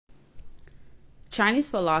Chinese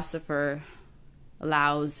philosopher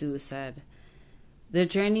Lao Tzu said, "The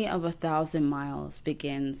journey of 1,000 miles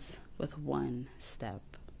begins with one step."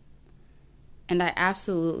 And I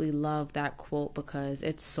absolutely love that quote because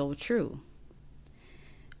it's so true.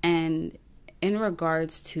 And in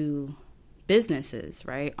regards to businesses,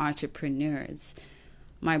 right, entrepreneurs,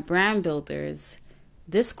 my brand builders,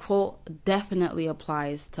 this quote definitely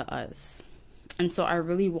applies to us. And so I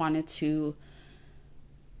really wanted to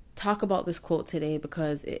talk about this quote today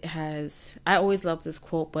because I always love this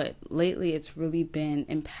quote, but lately it's really been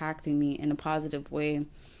impacting me in a positive way.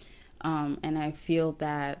 And I feel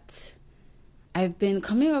that I've been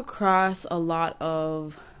coming across a lot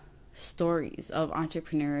of stories of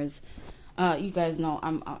entrepreneurs. You guys know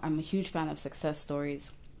I'm a huge fan of success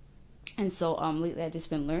stories. And so lately I've just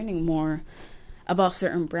been learning more about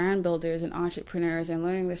certain brand builders and entrepreneurs and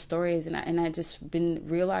learning their stories. And I just been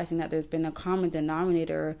realizing that there's been a common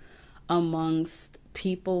denominator amongst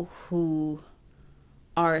people who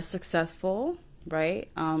are successful, right?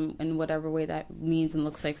 In whatever way that means and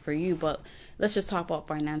looks like for you. But let's just talk about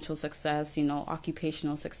financial success,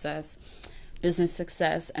 occupational success, business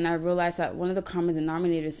success. And I realized that one of the common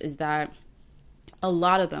denominators is that a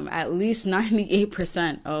lot of them, at least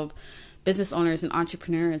 98% of business owners and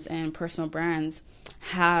entrepreneurs and personal brands,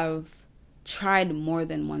 have tried more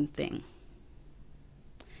than one thing.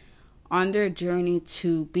 On their journey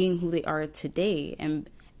to being who they are today and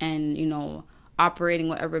operating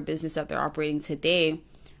whatever business that they're operating today,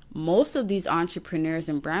 most of these entrepreneurs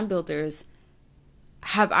and brand builders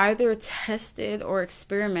have either tested or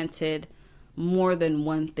experimented more than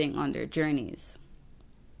one thing on their journeys.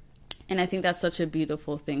 And I think that's such a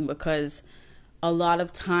beautiful thing because a lot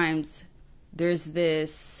of times there's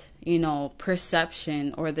this,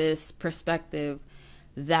 perception or this perspective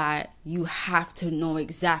that you have to know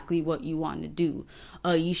exactly what you want to do.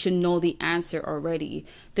 You should know the answer already.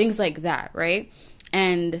 Things like that, right?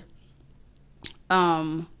 And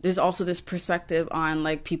there's also this perspective on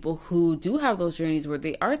like people who do have those journeys where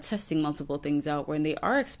they are testing multiple things out, when they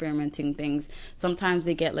are experimenting things. Sometimes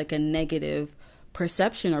they get like a negative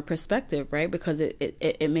perception or perspective, right? Because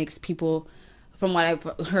it makes people, from what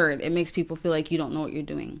I've heard, it makes people feel like you don't know what you're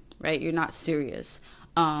doing, right? You're not serious.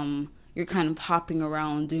 You're kind of hopping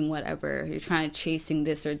around doing whatever. You're kind of chasing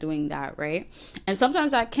this or doing that, right? And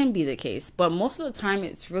sometimes that can be the case. But most of the time,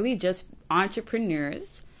 it's really just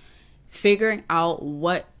entrepreneurs figuring out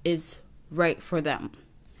what is right for them,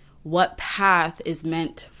 what path is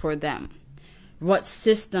meant for them, what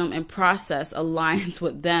system and process aligns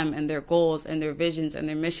with them and their goals and their visions and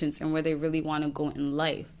their missions and where they really want to go in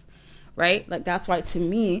life, right? Like, that's why, to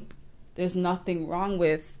me, there's nothing wrong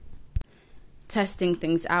with testing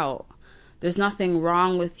things out. There's nothing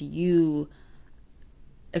wrong with you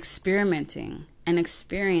experimenting and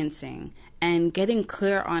experiencing and getting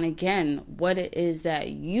clear on, again, what it is that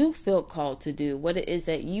you feel called to do, what it is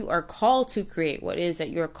that you are called to create, what it is that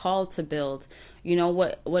you're called to build,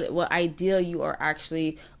 what ideal you are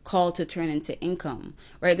actually called to turn into income,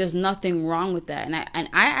 right? There's nothing wrong with that. And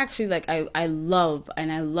I actually I love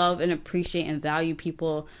and appreciate and value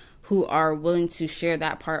people who are willing to share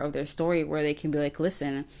that part of their story where they can be like,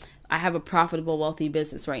 listen, I have a profitable, wealthy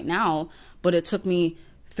business right now, but it took me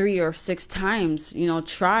 3 or 6 times,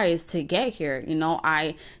 tries to get here.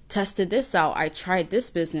 I tested this out. I tried this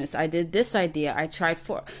business. I did this idea. I tried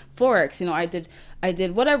Forex. I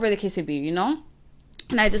did whatever the case would be, And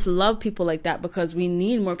I just love people like that because we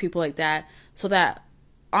need more people like that so that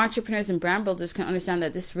entrepreneurs and brand builders can understand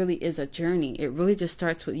that this really is a journey. It really just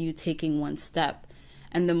starts with you taking one step.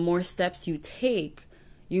 And the more steps you take,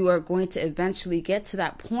 you are going to eventually get to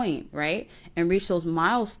that point, right? And reach those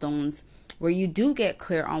milestones where you do get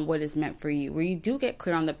clear on what is meant for you, where you do get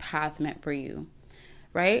clear on the path meant for you,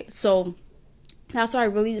 right? So that's what I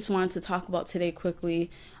really just wanted to talk about today quickly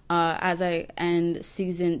as I end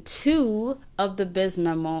season 2 of the Biz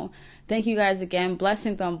Memo. Thank you guys again.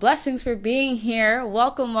 Blessings on blessings for being here.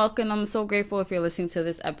 Welcome. I'm so grateful if you're listening to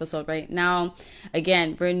this episode right now.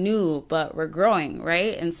 Again, we're new, but we're growing,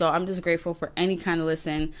 right? And so I'm just grateful for any kind of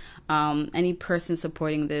listen, any person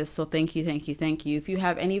supporting this. So thank you. If you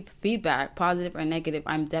have any feedback, positive or negative,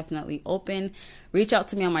 I'm definitely open. Reach out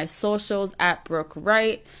to me on my socials at Brooke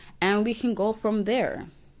Wright, and we can go from there.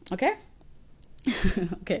 Okay?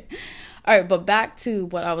 Okay. All right, but back to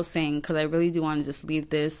what I was saying, because I really do want to just leave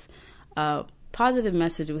this positive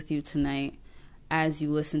message with you tonight as you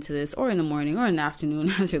listen to this, or in the morning or in the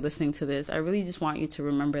afternoon as you're listening to this. I really just want you to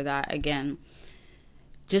remember that, again,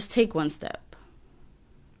 just take one step,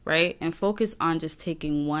 right? And focus on just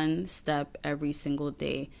taking one step every single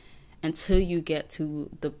day until you get to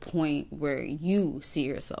the point where you see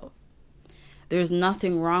yourself. There's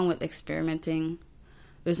nothing wrong with experimenting.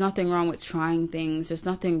 There's nothing wrong with trying things. There's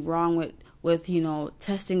nothing wrong with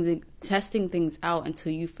testing things out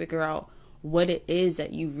until you figure out what it is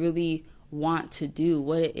that you really want to do,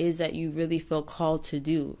 what it is that you really feel called to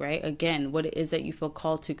do, right? Again, what it is that you feel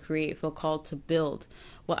called to create, feel called to build,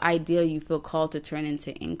 what idea you feel called to turn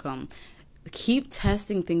into income. Keep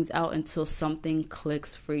testing things out until something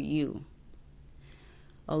clicks for you.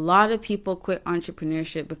 A lot of people quit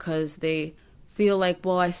entrepreneurship because they feel like,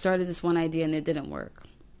 well, I started this one idea and it didn't work.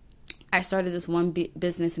 I started this one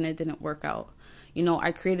business and it didn't work out.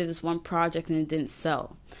 I created this one project and it didn't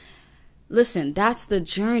sell. Listen, that's the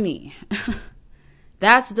journey.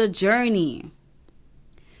 That's the journey.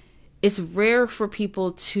 It's rare for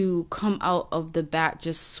people to come out of the bat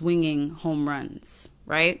just swinging home runs,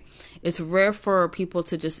 right? It's rare for people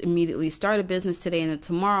to just immediately start a business today and then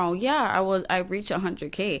tomorrow, I reach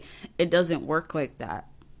 100K. It doesn't work like that.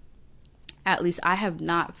 At least I have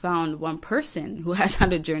not found one person who has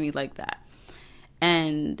had a journey like that.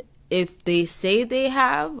 And if they say they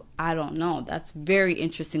have, I don't know. That's very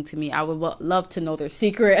interesting to me. I would love to know their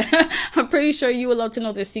secret. I'm pretty sure you would love to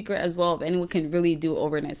know their secret as well, if anyone can really do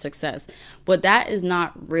overnight success. But that is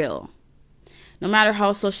not real. No matter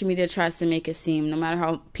how social media tries to make it seem, no matter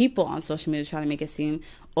how people on social media try to make it seem,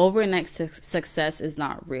 overnight success is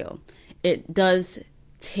not real. It does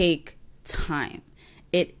take time.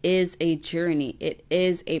 It is a journey. It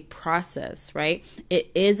is a process, right?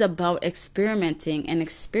 It is about experimenting and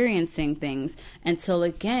experiencing things until,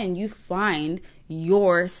 again, you find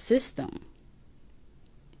your system,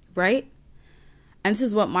 right? And this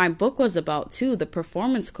is what my book was about too, the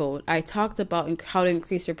performance code. I talked about how to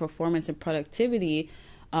increase your performance and productivity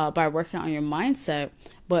by working on your mindset,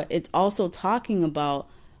 but it's also talking about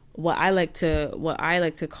what I like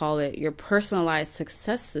to call it, your personalized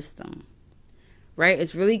success system. Right?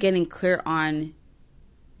 It's really getting clear on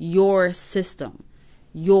your system,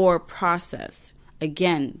 your process.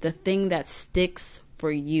 Again, the thing that sticks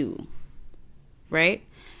for you. Right?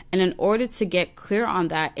 And in order to get clear on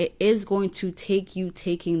that, it is going to take you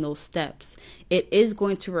taking those steps. It is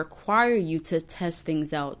going to require you to test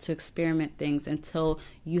things out, to experiment things until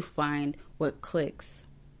you find what clicks.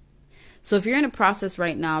 So if you're in a process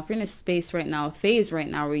right now, if you're in a space right now, a phase right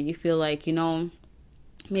now where you feel like,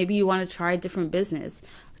 maybe you want to try a different business,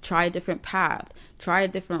 try a different path, try a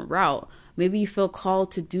different route. Maybe you feel called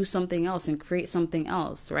to do something else and create something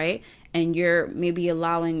else, right? And you're maybe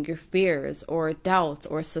allowing your fears or doubts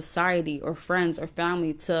or society or friends or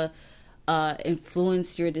family to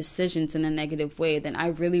influence your decisions in a negative way. Then I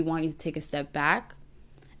really want you to take a step back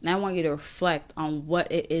and I want you to reflect on what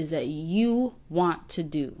it is that you want to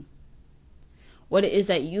do, what it is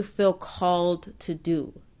that you feel called to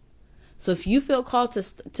do. So if you feel called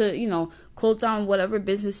to close down whatever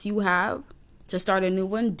business you have, to start a new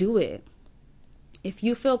one, do it. If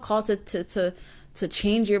you feel called to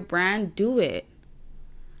change your brand, do it.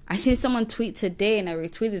 I seen someone tweet today and I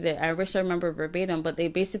retweeted it. I wish I remember verbatim, but they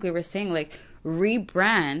basically were saying like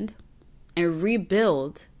rebrand and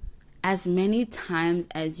rebuild as many times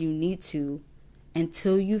as you need to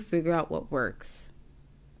until you figure out what works.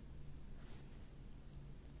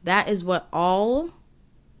 That is what all,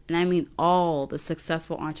 and I mean all, the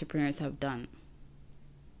successful entrepreneurs have done.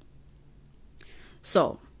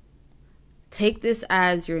 So, take this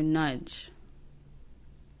as your nudge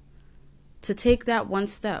to take that one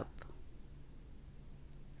step.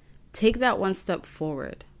 Take that one step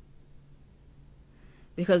forward.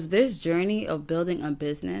 Because this journey of building a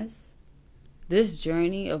business, this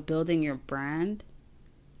journey of building your brand,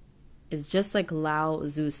 is just like Lao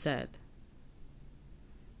Tzu said.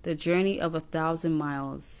 The journey of 1,000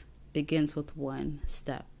 miles begins with one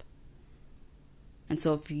step. And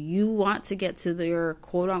so if you want to get to your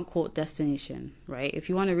quote-unquote destination, right? If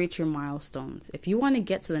you want to reach your milestones, if you want to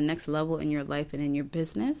get to the next level in your life and in your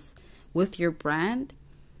business with your brand,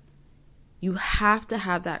 you have to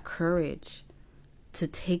have that courage to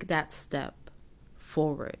take that step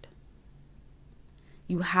forward.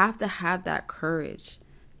 You have to have that courage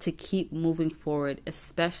to keep moving forward,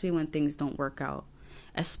 especially when things don't work out.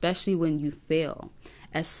 Especially when you fail,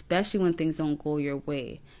 especially when things don't go your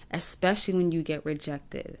way, especially when you get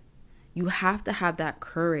rejected. You have to have that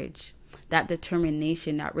courage, that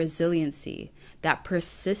determination, that resiliency, that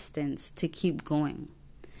persistence to keep going.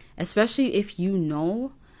 Especially if you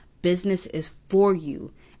know business is for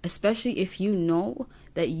you, especially if you know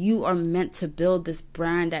that you are meant to build this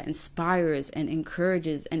brand that inspires and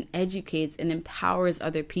encourages and educates and empowers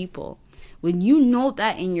other people. When you know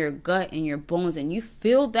that in your gut, in your bones, and you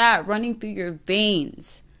feel that running through your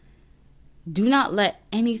veins, do not let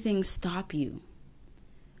anything stop you.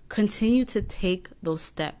 Continue to take those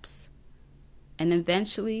steps. And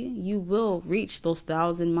eventually you will reach those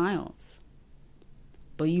 1,000 miles.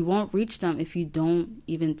 But you won't reach them if you don't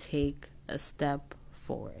even take a step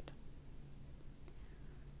forward.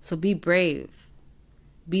 So be brave.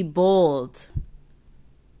 Be bold.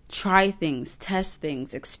 Try things, test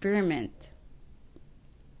things, experiment.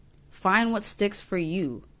 Find what sticks for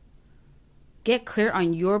you. Get clear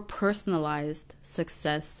on your personalized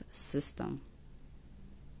success system.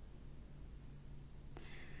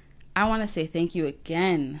 I want to say thank you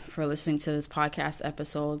again for listening to this podcast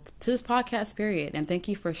episode, to this podcast period. And thank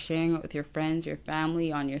you for sharing it with your friends, your family,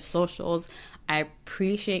 on your socials. I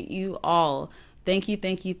appreciate you all. Thank you,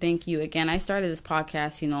 thank you, thank you. Again, I started this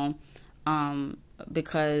podcast,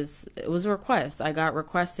 because it was a request. I got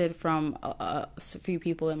requested from a few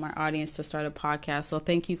people in my audience to start a podcast. So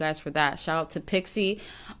thank you guys for that. Shout out to Pixie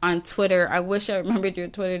on Twitter. I wish I remembered your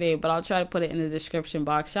Twitter name, but I'll try to put it in the description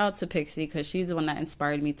box. Shout out to Pixie because she's the one that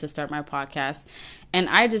inspired me to start my podcast. And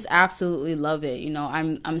I just absolutely love it.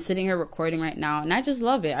 I'm sitting here recording right now and I just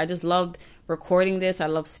love it. I just love recording this. I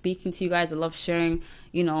love speaking to you guys. I love sharing,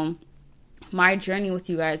 my journey with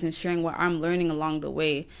you guys and sharing what I'm learning along the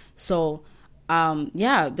way. So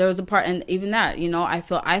there was a part, and even that,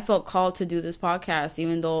 I felt called to do this podcast,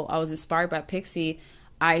 even though I was inspired by Pixie.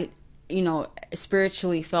 I,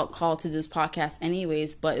 spiritually felt called to do this podcast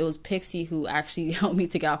anyways, but it was Pixie who actually helped me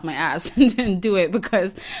to get off my ass and do it,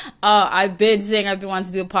 because I've been saying I've been wanting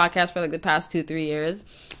to do a podcast for like the past 2-3 years,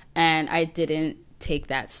 and I didn't take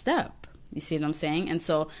that step. You see what I'm saying? And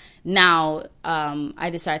so now I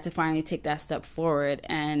decided to finally take that step forward,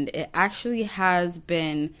 and it actually has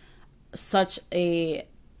been such an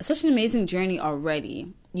amazing journey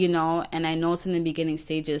already, and I know it's in the beginning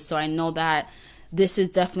stages, so I know that this is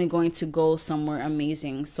definitely going to go somewhere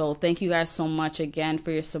amazing. So thank you guys so much again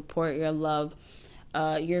for your support, your love,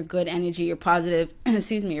 your good energy, your positive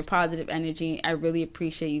energy. I really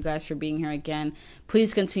appreciate you guys for being here again.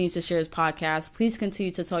 Please continue to share this podcast. Please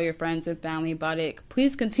continue to tell your friends and family about it.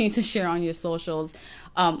 Please continue to share on your socials.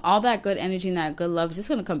 All that good energy and that good love is just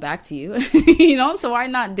going to come back to you, so why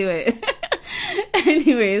not do it?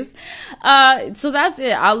 Anyways, so that's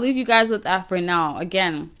it. I'll leave you guys with that for now.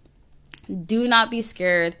 Again, do not be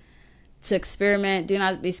scared to experiment. Do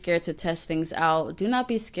not be scared to test things out. Do not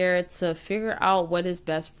be scared to figure out what is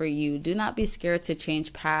best for you. Do not be scared to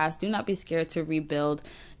change paths. Do not be scared to rebuild.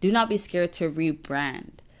 Do not be scared to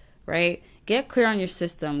rebrand, right? Get clear on your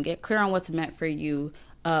system. Get clear on what's meant for you.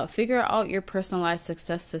 Figure out your personalized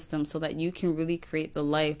success system so that you can really create the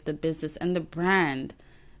life, the business, and the brand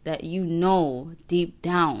that deep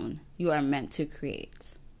down you are meant to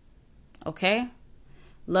create. Okay?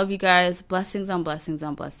 Love you guys. Blessings on blessings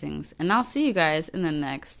on blessings. And I'll see you guys in the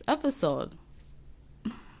next episode.